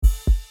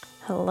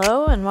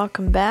Hello and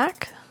welcome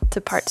back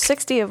to part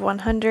 60 of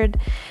 100,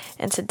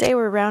 and today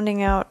we're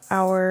rounding out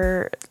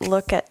our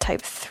look at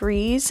type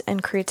 3s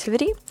and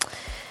creativity.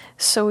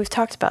 So we've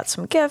talked about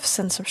some gifts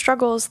and some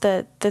struggles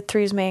that the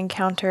 3s may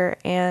encounter,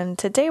 and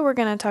today we're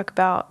going to talk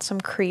about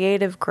some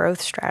creative growth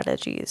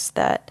strategies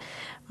that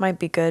might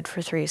be good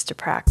for 3s to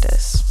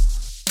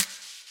practice.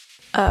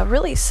 A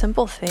really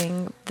simple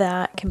thing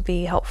that can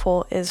be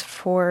helpful is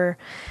for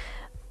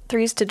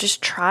 3s to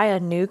just try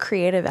a new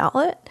creative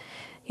outlet.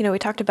 We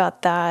talked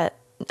about that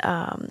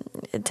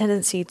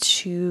tendency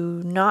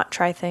to not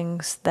try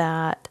things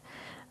that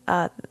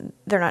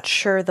they're not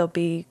sure they'll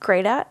be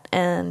great at,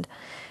 and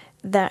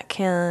that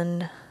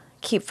can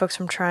keep folks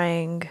from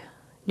trying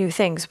new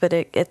things. But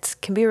it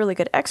can be a really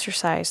good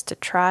exercise to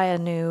try a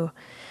new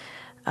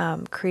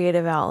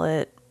creative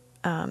outlet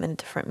in a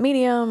different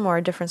medium or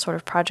a different sort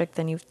of project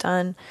than you've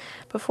done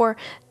before,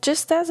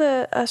 just as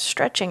a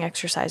stretching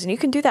exercise. And you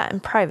can do that in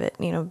private.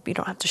 You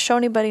don't have to show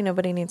anybody.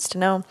 Nobody needs to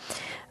know.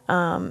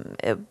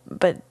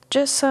 But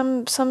just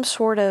some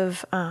sort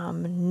of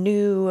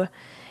new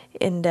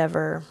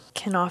endeavor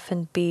can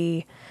often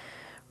be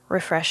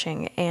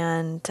refreshing,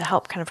 and to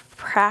help kind of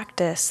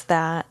practice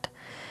that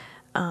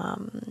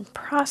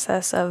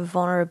process of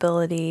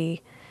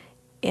vulnerability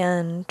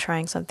in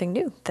trying something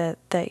new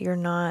that you're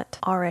not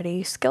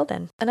already skilled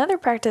in. Another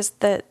practice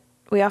that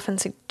we often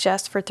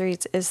suggest for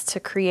 3s is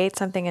to create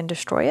something and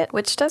destroy it,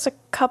 which does a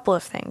couple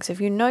of things. If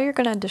you know you're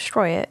going to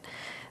destroy it,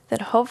 then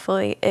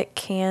hopefully it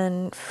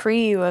can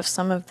free you of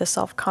some of the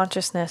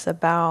self-consciousness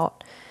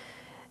about,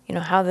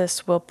 how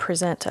this will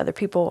present to other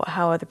people,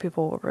 how other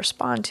people will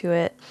respond to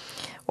it,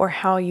 or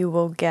how you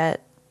will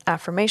get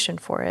affirmation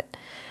for it.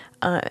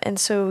 And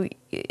so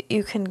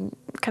you can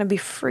kind of be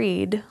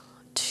freed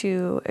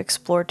to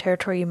explore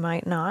territory you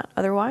might not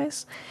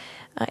otherwise.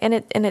 And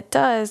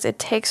it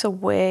takes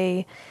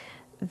away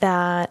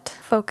that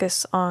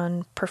focus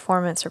on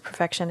performance or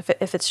perfection.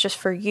 If it's just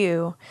for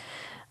you,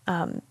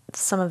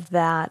 some of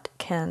that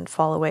can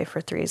fall away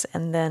for 3s,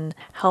 and then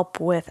help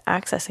with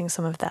accessing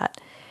some of that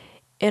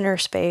inner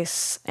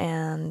space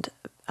and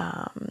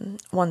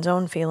one's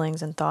own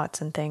feelings and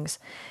thoughts and things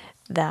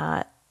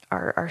that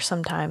are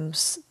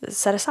sometimes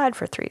set aside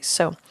for 3s.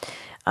 So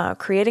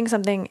creating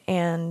something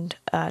and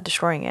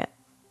destroying it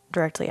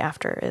directly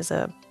after is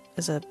a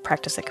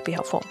practice that could be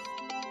helpful.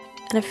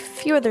 And a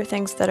few other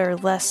things that are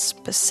less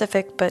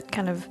specific but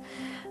kind of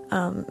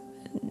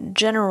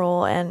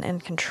general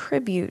and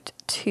contribute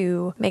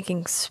to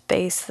making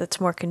space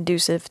that's more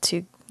conducive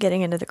to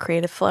getting into the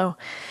creative flow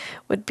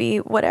would be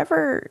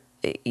whatever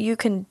you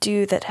can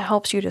do that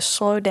helps you to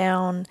slow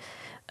down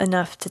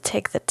enough to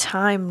take the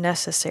time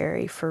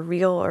necessary for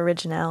real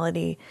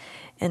originality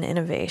and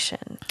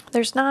innovation.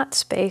 There's not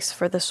space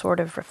for the sort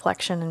of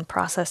reflection and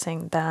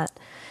processing that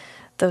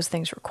those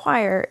things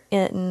require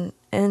in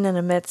and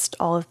amidst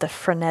all of the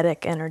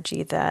frenetic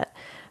energy that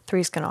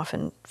 3s can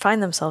often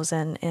find themselves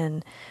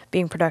in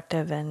being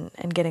productive and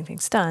getting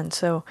things done.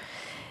 So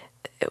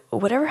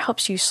whatever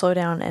helps you slow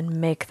down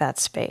and make that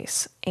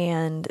space.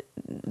 And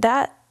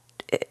that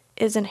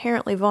is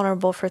inherently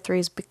vulnerable for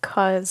 3s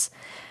because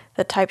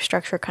the type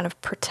structure kind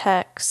of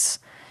protects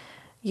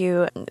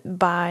you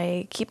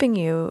by keeping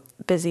you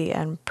busy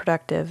and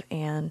productive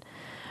and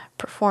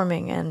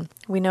performing. And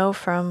we know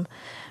from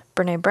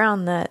Brené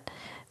Brown that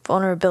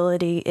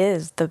vulnerability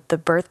is the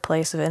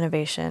birthplace of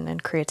innovation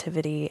and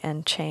creativity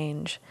and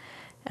change,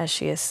 as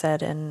she has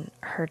said in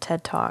her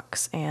TED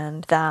Talks.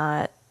 And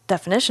that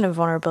definition of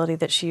vulnerability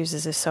that she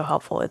uses is so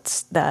helpful.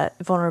 It's that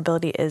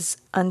vulnerability is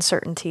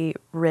uncertainty,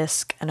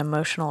 risk, and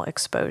emotional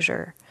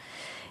exposure.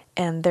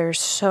 And there's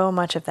so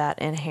much of that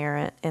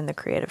inherent in the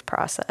creative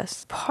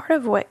process. Part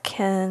of what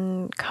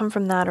can come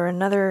from that, or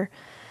another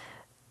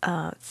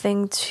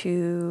thing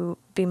to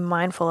be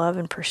mindful of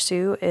and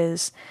pursue,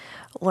 is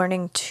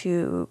learning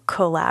to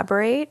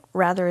collaborate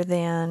rather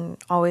than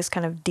always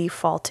kind of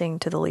defaulting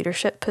to the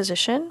leadership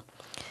position.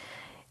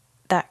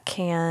 That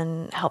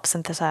can help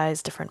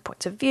synthesize different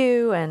points of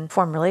view and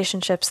form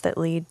relationships that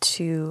lead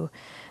to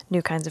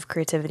new kinds of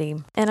creativity.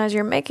 And as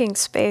you're making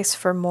space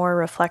for more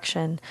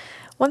reflection,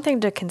 one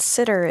thing to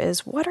consider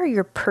is, what are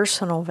your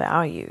personal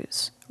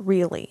values,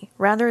 really,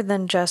 rather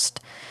than just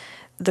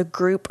the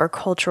group or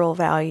cultural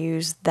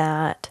values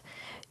that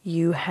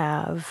you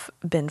have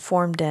been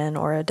formed in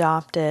or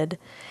adopted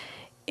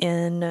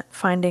in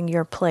finding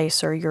your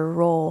place or your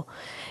role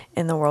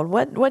in the world.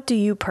 What do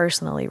you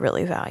personally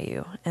really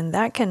value? And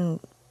that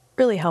can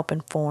really help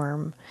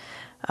inform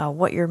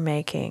what you're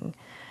making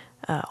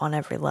on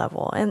every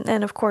level.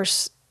 And of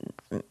course,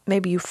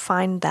 maybe you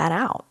find that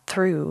out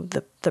through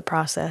the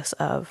process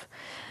of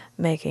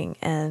making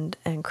and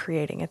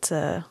creating. It's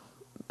a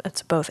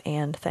both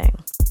and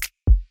thing.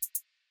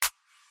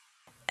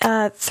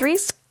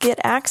 3s get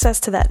access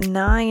to that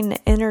 9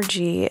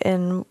 energy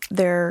in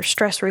their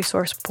stress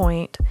resource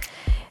point,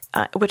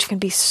 which can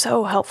be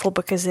so helpful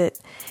because it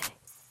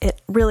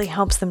really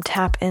helps them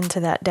tap into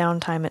that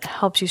downtime. It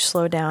helps you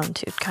slow down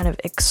to kind of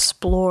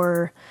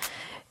explore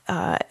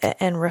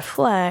and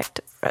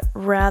reflect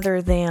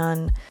rather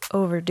than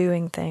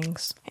overdoing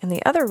things. And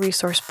the other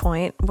resource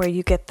point where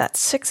you get that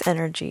 6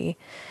 energy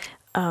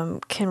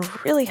can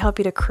really help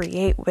you to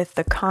create with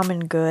the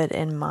common good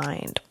in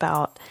mind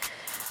about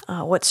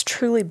what's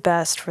truly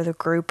best for the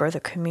group or the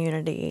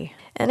community.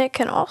 And it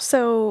can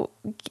also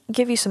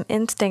give you some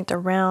instinct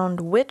around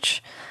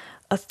which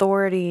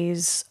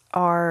authorities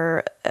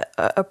are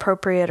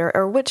appropriate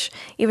or which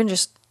even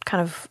just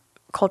kind of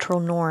cultural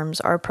norms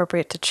are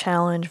appropriate to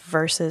challenge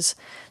versus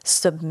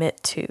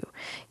submit to.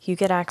 You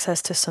get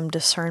access to some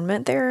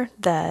discernment there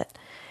that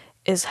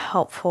is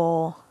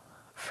helpful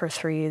for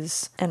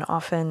 3s and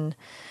often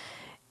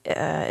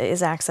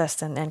is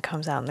accessed and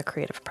comes out in the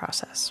creative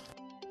process.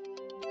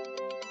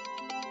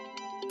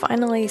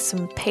 Finally,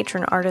 some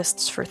patron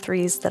artists for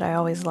 3s that I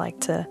always like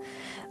to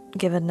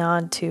give a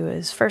nod to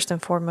is first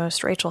and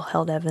foremost Rachel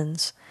Held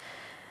Evans,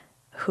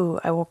 who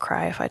I will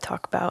cry if I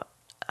talk about,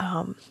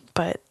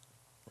 but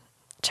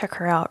check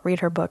her out, read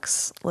her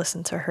books,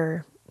 listen to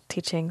her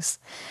teachings.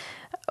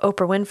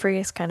 Oprah Winfrey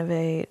is kind of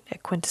a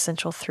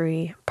quintessential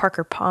 3.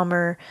 Parker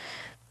Palmer,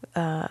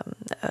 a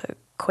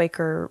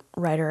Quaker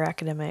writer,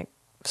 academic,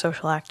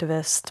 social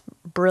activist,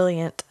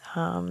 brilliant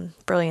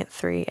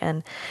 3.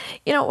 And,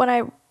 when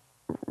I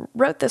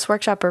wrote this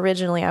workshop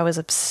originally, I was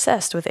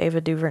obsessed with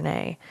Ava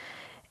DuVernay.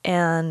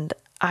 And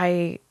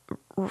I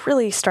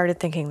really started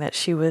thinking that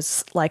she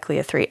was likely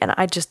a 3. And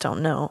I just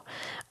don't know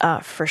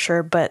for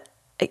sure, but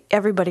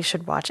everybody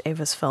should watch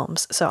Ava's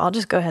films. So I'll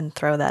just go ahead and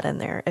throw that in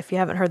there. If you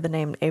haven't heard the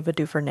name Ava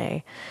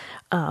DuVernay,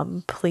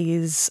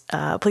 please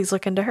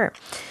look into her.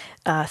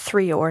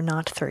 3 or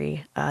not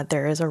 3,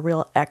 there is a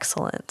real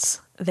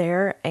excellence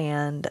there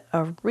and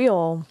a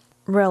real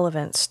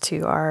relevance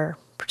to our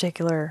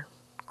particular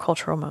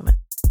cultural moment.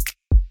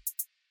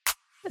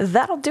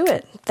 That'll do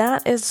it.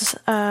 That's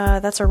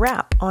a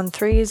wrap on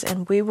 3s,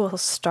 and we will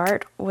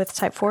start with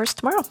Type 4s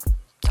tomorrow.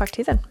 Talk to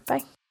you then.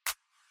 Bye.